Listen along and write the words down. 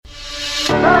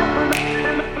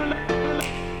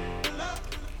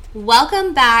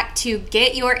Welcome back to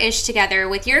Get Your Ish Together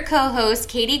with your co-host,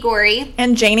 Katie Gorey.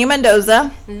 And Janie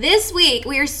Mendoza. This week,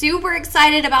 we are super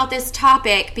excited about this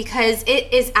topic because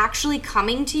it is actually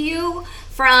coming to you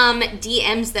from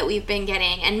DMs that we've been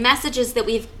getting and messages that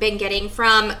we've been getting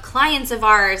from clients of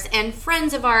ours and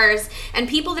friends of ours and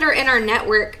people that are in our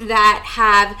network that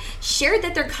have shared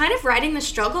that they're kind of riding the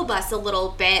struggle bus a little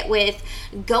bit with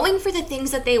going for the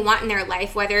things that they want in their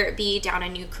life, whether it be down a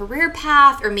new career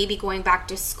path or maybe going back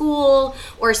to school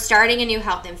or starting a new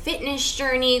health and fitness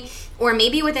journey, or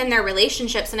maybe within their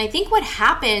relationships. And I think what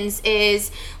happens is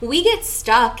we get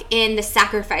stuck in the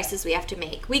sacrifices we have to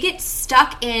make. We get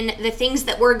stuck in the things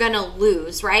that we're gonna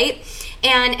lose, right?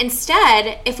 And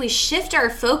instead, if we shift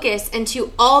our focus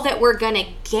into all that we're gonna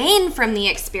gain from the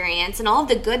experience and all of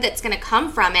the good that's gonna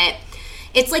come from it,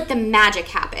 it's like the magic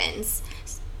happens.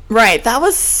 Right, that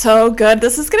was so good.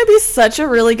 This is going to be such a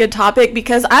really good topic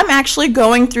because I'm actually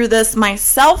going through this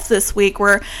myself this week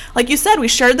where, like you said, we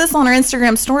shared this on our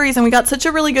Instagram stories and we got such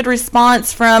a really good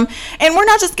response from, and we're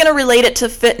not just going to relate it to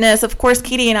fitness. Of course,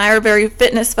 Katie and I are very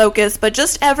fitness focused, but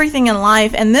just everything in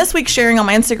life. And this week sharing on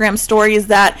my Instagram stories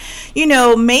that, you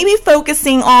know, maybe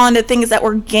focusing on the things that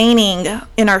we're gaining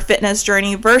in our fitness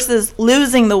journey versus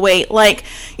losing the weight. Like,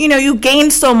 you know, you gain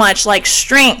so much like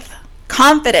strength,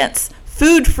 confidence,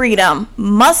 food freedom,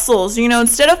 muscles, you know,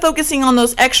 instead of focusing on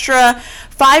those extra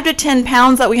 5 to 10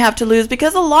 pounds that we have to lose,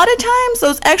 because a lot of times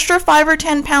those extra 5 or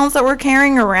 10 pounds that we're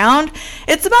carrying around,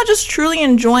 it's about just truly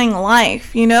enjoying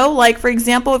life, you know, like for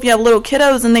example, if you have little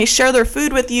kiddos and they share their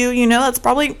food with you, you know, that's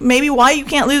probably maybe why you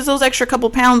can't lose those extra couple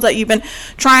pounds that you've been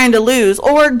trying to lose.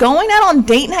 Or going out on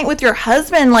date night with your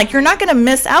husband, like you're not going to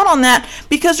miss out on that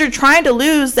because you're trying to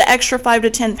lose the extra 5 to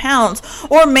 10 pounds.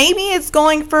 Or maybe it's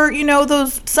going for, you know,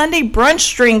 those Sunday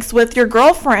brunch drinks with your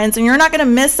girlfriends and you're not going to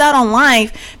miss out on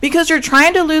life because you're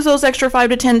trying to lose those extra 5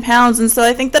 to 10 pounds. And so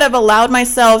I think that I've allowed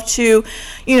myself to,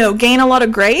 you know, gain a lot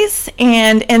of grace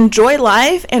and enjoy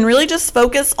life and really just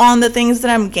focus on the things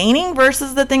that I'm gaining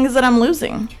versus the things that I'm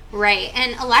losing. Right.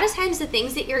 And a lot of times the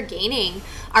things that you're gaining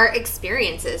are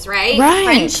experiences, right? Right.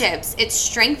 Friendships. It's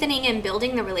strengthening and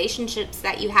building the relationships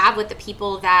that you have with the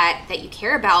people that you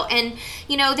care about. And,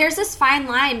 you know, there's this fine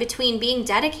line between being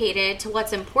dedicated to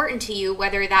what's important to you,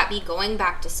 whether that be going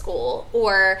back to school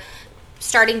or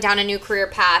starting down a new career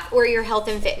path or your health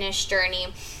and fitness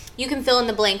journey. You can fill in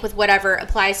the blank with whatever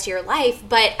applies to your life.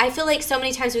 But I feel like so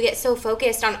many times we get so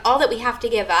focused on all that we have to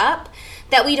give up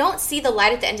that we don't see the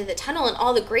light at the end of the tunnel and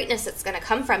all the greatness that's going to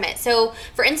come from it. So,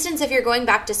 for instance, if you're going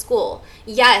back to school,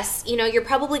 yes, you know, you're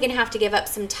probably going to have to give up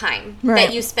some time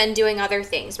that you spend doing other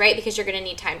things, right? Because you're going to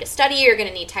need time to study, you're going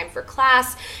to need time for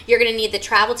class, you're going to need the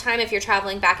travel time if you're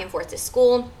traveling back and forth to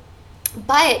school.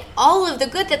 But all of the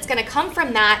good that's going to come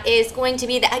from that is going to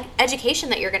be the education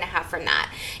that you're going to have from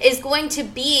that, is going to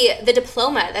be the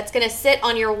diploma that's going to sit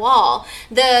on your wall,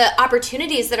 the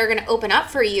opportunities that are going to open up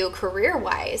for you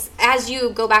career-wise as you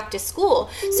go back to school.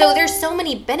 So there's so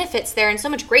many benefits there and so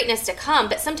much greatness to come,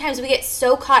 but sometimes we get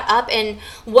so caught up in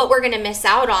what we're going to miss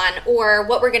out on or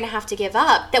what we're going to have to give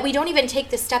up that we don't even take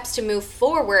the steps to move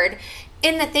forward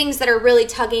in the things that are really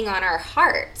tugging on our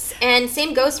hearts. And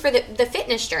same goes for the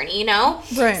fitness journey, you know?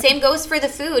 Right. Same goes for the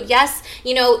food. Yes,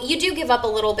 you know, you do give up a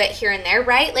little bit here and there,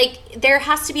 right? Like, there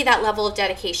has to be that level of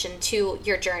dedication to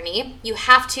your journey. You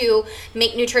have to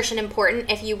make nutrition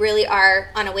important if you really are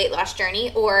on a weight loss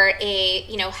journey or a,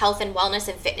 you know, health and wellness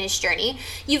and fitness journey.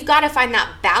 You've got to find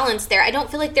that balance there. I don't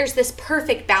feel like there's this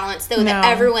perfect balance, though, that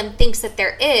everyone thinks that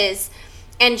there is.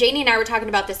 And Janie and I were talking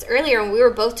about this earlier, and we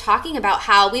were both talking about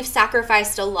how we've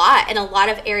sacrificed a lot in a lot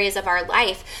of areas of our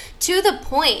life to the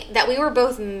point that we were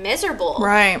both miserable.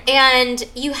 Right. And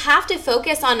you have to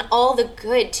focus on all the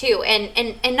good, too,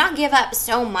 and not give up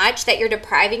so much that you're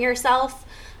depriving yourself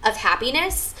of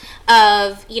happiness,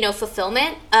 of, you know,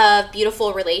 fulfillment, of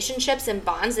beautiful relationships and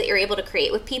bonds that you're able to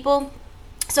create with people.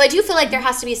 So I do feel like there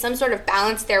has to be some sort of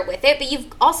balance there with it, but you've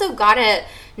also got to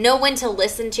know when to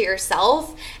listen to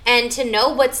yourself and to know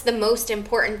what's the most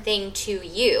important thing to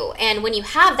you. And when you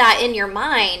have that in your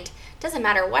mind, it doesn't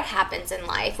matter what happens in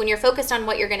life. When you're focused on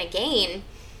what you're going to gain,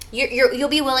 you'll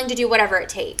be willing to do whatever it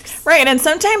takes. Right, and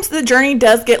sometimes the journey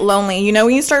does get lonely. You know,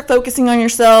 when you start focusing on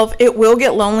yourself, it will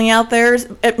get lonely out there.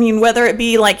 I mean, whether it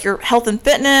be like your health and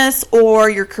fitness or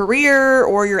your career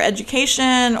or your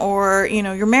education or, you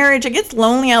know, your marriage, it gets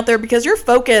lonely out there because you're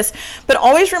focused. But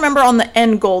always remember on the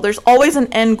end goal. There's always an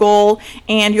end goal,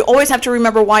 and you always have to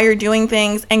remember why you're doing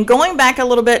things. And going back a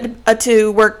little bit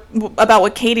to work about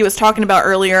what Katie was talking about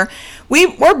earlier,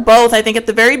 we're both, I think, at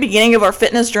the very beginning of our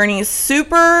fitness journey,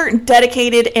 super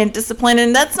dedicated and disciplined.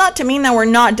 And that's not to mean that we're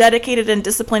not dedicated and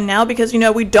disciplined now, because,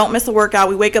 we don't miss a workout.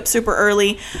 We wake up super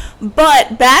early.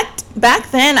 But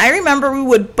back then, I remember we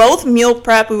would both meal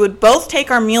prep. We would both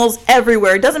take our meals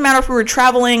everywhere. It doesn't matter if we were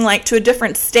traveling like to a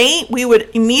different state. We would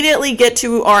immediately get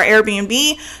to our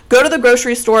Airbnb, go to the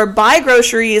grocery store, buy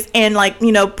groceries, and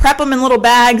prep them in little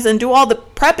bags and do all the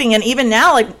prepping. And even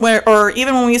now,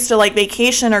 even when we used to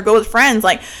vacation or go with friends,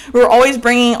 we were always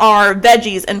bringing our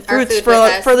veggies and fruits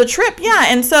for the trip. Yeah.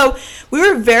 And so we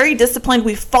were very disciplined.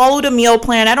 We followed a meal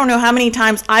plan. I don't know how many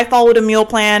times I followed a meal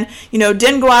plan,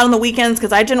 didn't go out on the weekends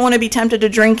because I didn't want to be tempted to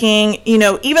drinking.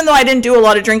 Even though I didn't do a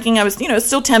lot of drinking, I was,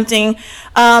 still tempting.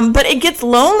 But it gets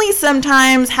lonely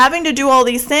sometimes having to do all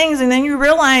these things. And then you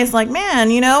realize man,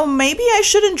 maybe I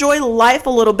should enjoy life a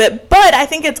little bit. But I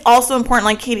think it's also important,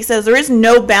 like Katie says, there is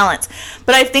no balance.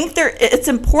 But I think it's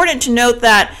important to note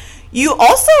that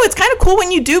it's kind of cool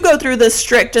when you do go through the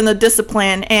strict and the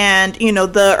discipline and,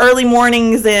 the early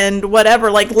mornings and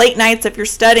whatever, late nights if you're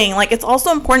studying. It's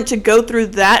also important to go through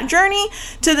that journey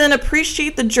to then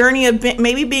appreciate the journey of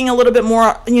maybe being a little bit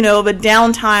more, of a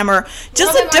downtime or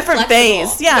just a different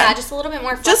phase. Yeah, just a little bit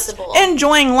more flexible. Just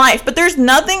enjoying life. But there's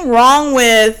nothing wrong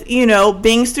with,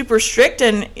 being super strict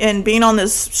and being on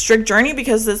this strict journey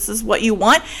because this is what you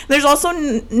want. There's also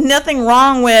nothing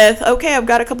wrong with, okay, I've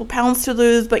got a couple pounds to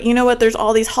lose, but what, there's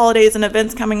all these holidays and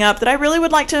events coming up that I really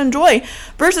would like to enjoy.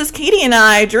 Versus Katie and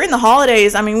I, during the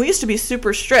holidays, we used to be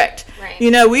super strict. Right.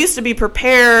 We used to be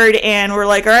prepared, and we're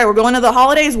like, all right, we're going to the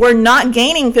holidays, we're not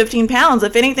gaining 15 pounds.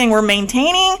 If anything, we're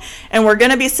maintaining, and we're going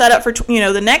to be set up for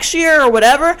the next year or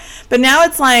whatever. But now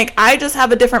it's I just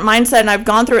have a different mindset, and I've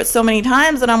gone through it so many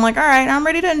times that I'm like, all right, I'm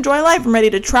ready to enjoy life. I'm ready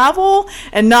to travel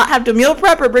and not have to meal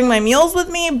prep or bring my meals with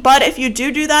me. But if you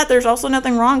do that, there's also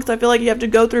nothing wrong, because I feel like you have to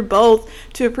go through both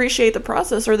to appreciate the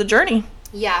process or the journey.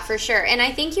 Yeah, for sure. And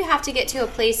I think you have to get to a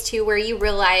place too where you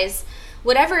realize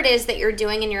whatever it is that you're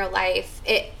doing in your life,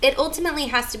 it ultimately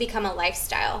has to become a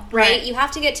lifestyle, right? You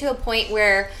have to get to a point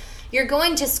where you're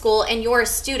going to school and you're a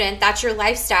student, that's your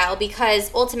lifestyle,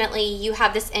 because ultimately you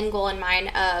have this end goal in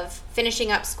mind of finishing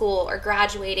up school or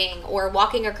graduating or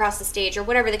walking across the stage or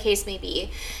whatever the case may be,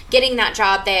 getting that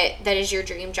job that is your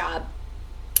dream job.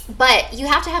 But you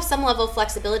have to have some level of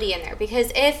flexibility in there,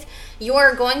 because if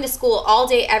you're going to school all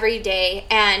day, every day,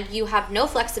 and you have no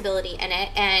flexibility in it,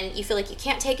 and you feel like you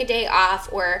can't take a day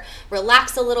off or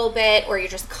relax a little bit, or you're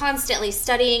just constantly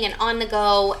studying and on the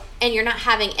go, and you're not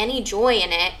having any joy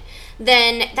in it,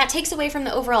 then that takes away from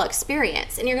the overall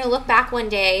experience. And you're going to look back one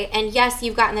day, and yes,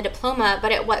 you've gotten the diploma,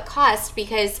 but at what cost?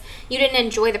 Because you didn't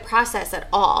enjoy the process at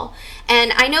all.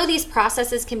 And I know these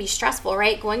processes can be stressful,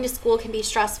 right? Going to school can be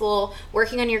stressful.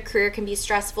 Working on your career can be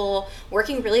stressful.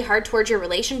 Working really hard towards your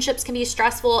relationships can be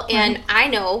stressful. Mm-hmm. And I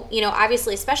know,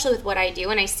 obviously, especially with what I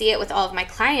do, and I see it with all of my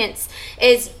clients,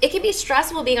 is it can be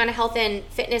stressful being on a health and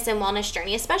fitness and wellness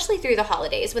journey, especially through the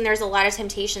holidays when there's a lot of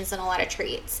temptations and a lot of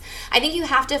treats. I think you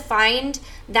have to find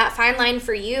that fine line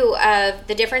for you of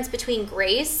the difference between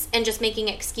grace and just making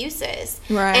excuses.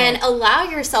 Right. And allow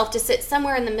yourself to sit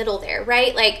somewhere in the middle there,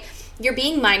 right? You're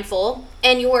being mindful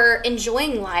and you're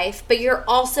enjoying life, but you're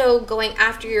also going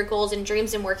after your goals and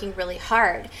dreams and working really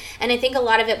hard. And I think a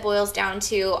lot of it boils down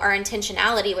to our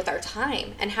intentionality with our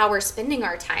time and how we're spending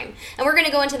our time. And we're going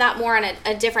to go into that more on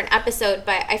a different episode,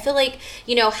 but I feel like,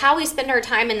 how we spend our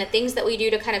time and the things that we do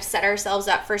to kind of set ourselves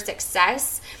up for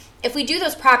success, if we do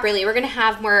those properly, we're going to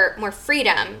have more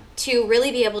freedom to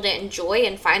really be able to enjoy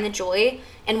and find the joy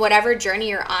in whatever journey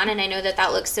you're on. And I know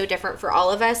that looks so different for all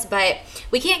of us, but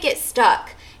we can't get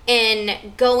stuck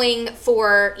in going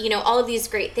for, all of these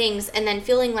great things and then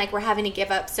feeling like we're having to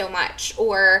give up so much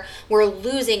or we're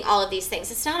losing all of these things.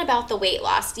 It's not about the weight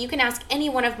loss. You can ask any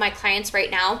one of my clients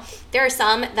right now. There are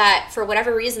some that for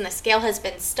whatever reason the scale has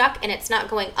been stuck and it's not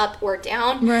going up or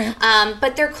down, right.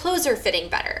 But their clothes are fitting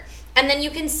better. And then you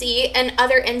can see in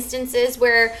other instances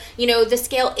where, the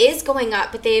scale is going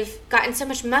up, but they've gotten so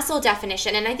much muscle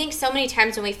definition. And I think so many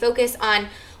times when we focus on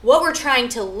what we're trying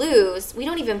to lose, we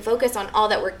don't even focus on all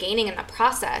that we're gaining in the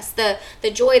process.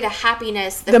 The joy, the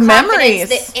happiness, the memories,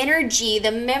 the energy,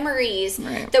 the memories,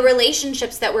 right. the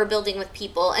relationships that we're building with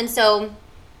people. And so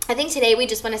I think today we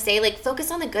just want to say,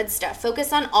 focus on the good stuff.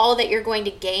 Focus on all that you're going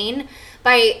to gain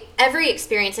by every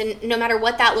experience, and no matter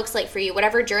what that looks like for you,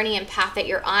 whatever journey and path that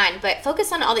you're on, but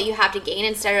focus on all that you have to gain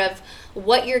instead of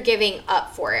what you're giving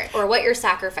up for it or what you're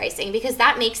sacrificing, because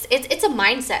that makes it's a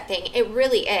mindset thing. It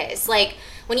really is.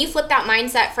 When you flip that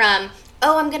mindset from,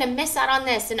 oh, I'm going to miss out on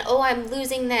this, and oh, I'm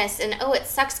losing this, and oh, it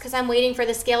sucks because I'm waiting for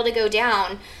the scale to go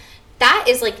down, that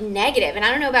is like negative. And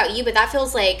I don't know about you, but that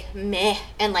feels like meh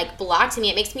and like blah to me.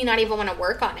 It makes me not even want to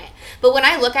work on it. But when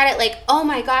I look at it like, oh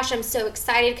my gosh, I'm so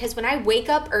excited because when I wake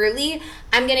up early,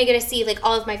 I'm going to get to see like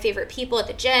all of my favorite people at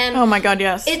the gym. Oh my God,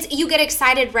 yes. You get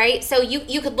excited, right? So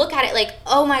you could look at it like,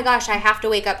 oh my gosh, I have to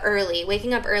wake up early.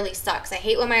 Waking up early sucks. I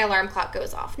hate when my alarm clock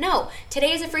goes off. No,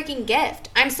 today is a freaking gift.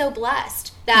 I'm so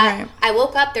blessed that I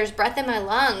woke up, there's breath in my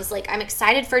lungs. Like, I'm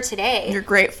excited for today. You're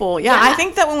grateful. Yeah, I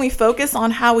think that when we focus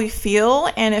on how we feel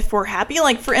and if we're happy,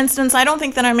 like, for instance, I don't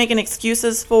think that I'm making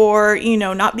excuses for,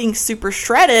 not being super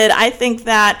shredded. I think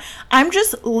that I'm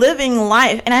just living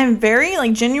life, and I'm very,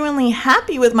 like, genuinely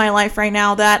happy with my life right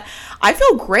now that I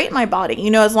feel great in my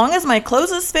body. As long as my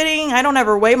clothes is fitting, I don't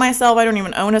ever weigh myself. I don't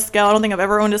even own a scale. I don't think I've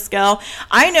ever owned a scale.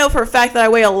 I know for a fact that I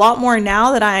weigh a lot more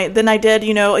now than I did,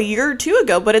 a year or two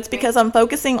ago, but it's because I'm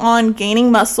focusing on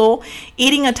gaining muscle,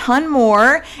 eating a ton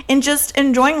more, and just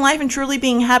enjoying life and truly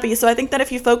being happy. So I think that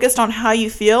if you focused on how you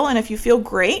feel and if you feel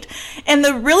great, and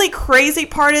the really crazy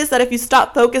part is that if you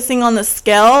stop focusing on the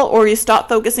scale or you stop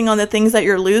focusing on the things that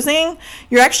you're losing,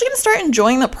 you're actually going to start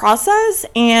enjoying the process,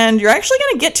 and you're actually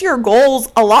going to get to your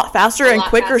goals a lot faster and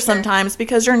quicker sometimes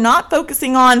because you're not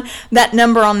focusing on that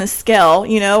number on the scale,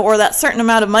 or that certain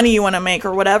amount of money you want to make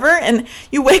or whatever. And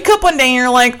you wake up one day and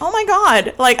you're like, oh my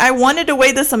God, like I wanted to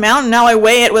weigh this amount and now I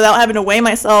weigh it without having to weigh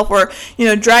myself or,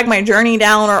 drag my journey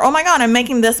down, or, oh my God, I'm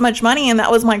making this much money and that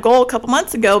was my goal a couple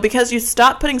months ago, because you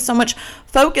stopped putting so much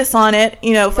focus on it,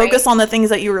 focus on the things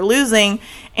that you were losing.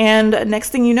 And next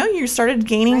thing you know, you started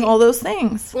gaining all those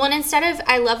things. Well, and instead of,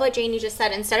 I love what Janie just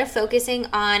said, instead of focusing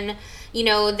on,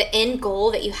 the end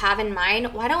goal that you have in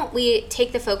mind, why don't we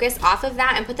take the focus off of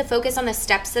that and put the focus on the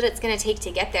steps that it's going to take to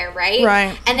get there, right?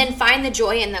 Right. And then find the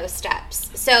joy in those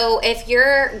steps. So if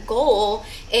your goal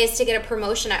is to get a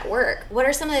promotion at work, what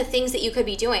are some of the things that you could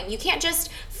be doing? You can't just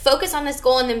focus on this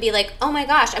goal and then be like, oh my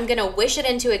gosh, I'm going to wish it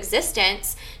into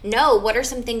existence. No, what are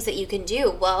some things that you can do?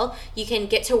 Well, you can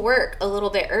get to work a little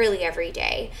bit early every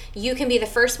day. You can be the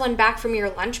first one back from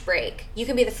your lunch break. You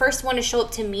can be the first one to show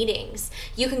up to meetings.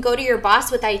 You can go to your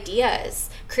boss with ideas,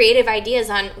 creative ideas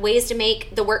on ways to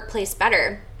make the workplace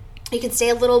better. You can stay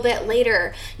a little bit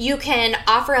later. You can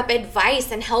offer up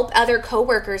advice and help other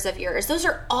coworkers of yours. Those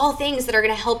are all things that are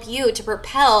going to help you to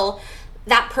propel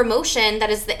that promotion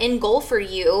that is the end goal for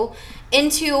you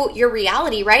into your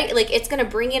reality, right? Like, it's going to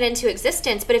bring it into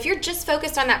existence. But if you're just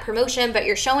focused on that promotion, but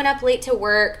you're showing up late to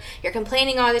work, you're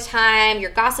complaining all the time,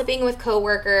 you're gossiping with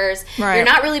coworkers, you're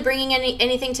not really bringing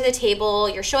anything to the table,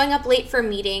 you're showing up late for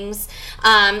meetings,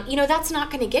 that's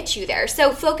not going to get you there.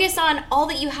 So focus on all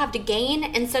that you have to gain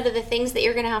instead of the things that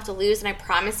you're going to have to lose. And I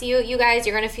promise you guys,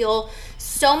 you're going to feel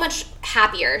so much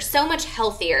happier, so much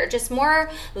healthier, just more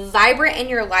vibrant in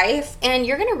your life. And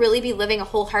you're going to really be living a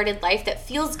wholehearted life that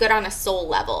feels good on a soul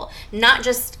level, not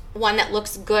just one that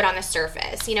looks good on the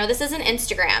surface. This isn't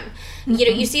Instagram.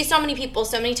 You see so many people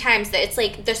so many times that it's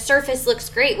like the surface looks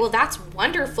great. Well, that's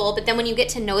wonderful, but then when you get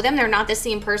to know them, they're not the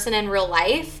same person in real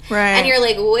life. Right. And you're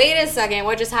like, wait a second,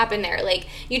 what just happened there? Like,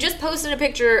 you just posted a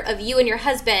picture of you and your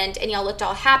husband and y'all looked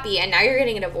all happy, and now you're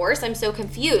getting a divorce. I'm so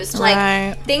confused.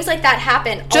 Like, things like that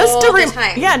happen all the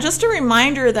time. Yeah, just a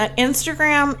reminder that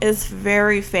Instagram is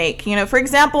very fake. For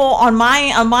example, on my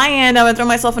end, I'm gonna throw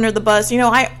myself under the bus.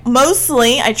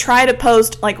 I try to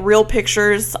post like real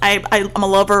pictures. I'm a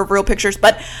lover of real pictures,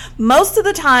 but most of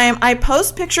the time I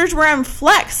post pictures where I'm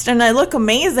flexed and I look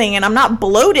amazing and I'm not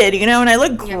bloated, and I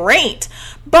look great.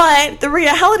 But the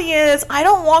reality is I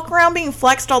don't walk around being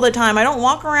flexed all the time. I don't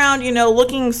walk around,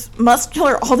 looking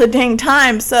muscular all the dang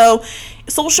time. So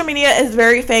social media is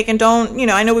very fake, and don't,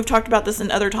 I know we've talked about this in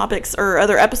other topics or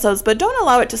other episodes, but don't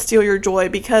allow it to steal your joy,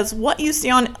 because what you see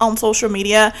on social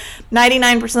media,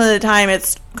 99% of the time,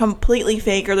 it's completely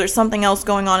fake, or there's something else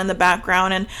going on in the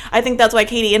background. And I think that's why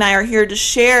Katie and I are here to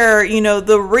share,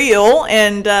 the real,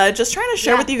 and just trying to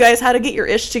share with you guys how to get your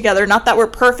ish together. Not that we're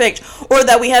perfect or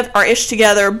that we have our ish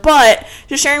together, but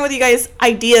just sharing with you guys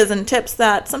ideas and tips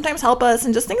that sometimes help us,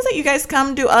 and just things that you guys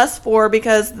come to us for,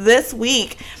 because this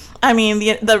week, I mean,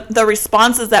 the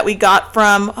responses that we got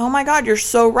from, oh my God, you're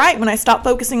so right. When I stopped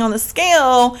focusing on the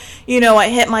scale, I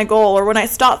hit my goal. Or when I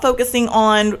stopped focusing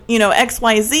on,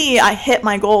 XYZ, I hit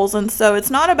my goals. And so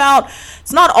it's not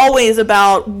always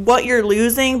about what you're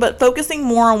losing, but focusing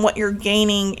more on what you're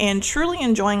gaining and truly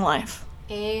enjoying life.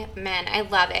 Amen. I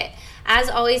love it. As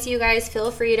always, you guys,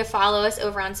 feel free to follow us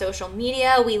over on social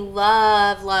media. We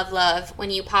love, love, love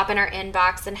when you pop in our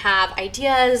inbox and have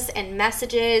ideas and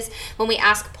messages. When we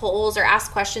ask polls or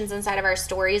ask questions inside of our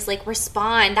stories, like,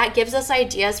 respond. That gives us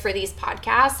ideas for these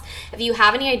podcasts. If you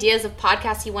have any ideas of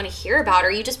podcasts you want to hear about,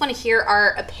 or you just want to hear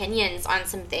our opinions on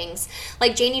some things,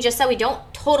 like Janie just said, we don't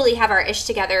totally have our ish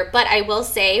together, but I will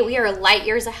say we are light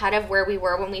years ahead of where we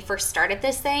were when we first started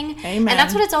this thing. Amen. And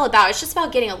that's what it's all about. It's just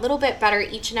about getting a little bit better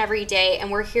each and every day,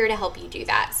 and we're here to help you do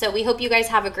that. So we hope you guys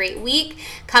have a great week.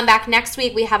 Come back next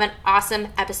week. We have an awesome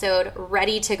episode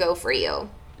ready to go for you.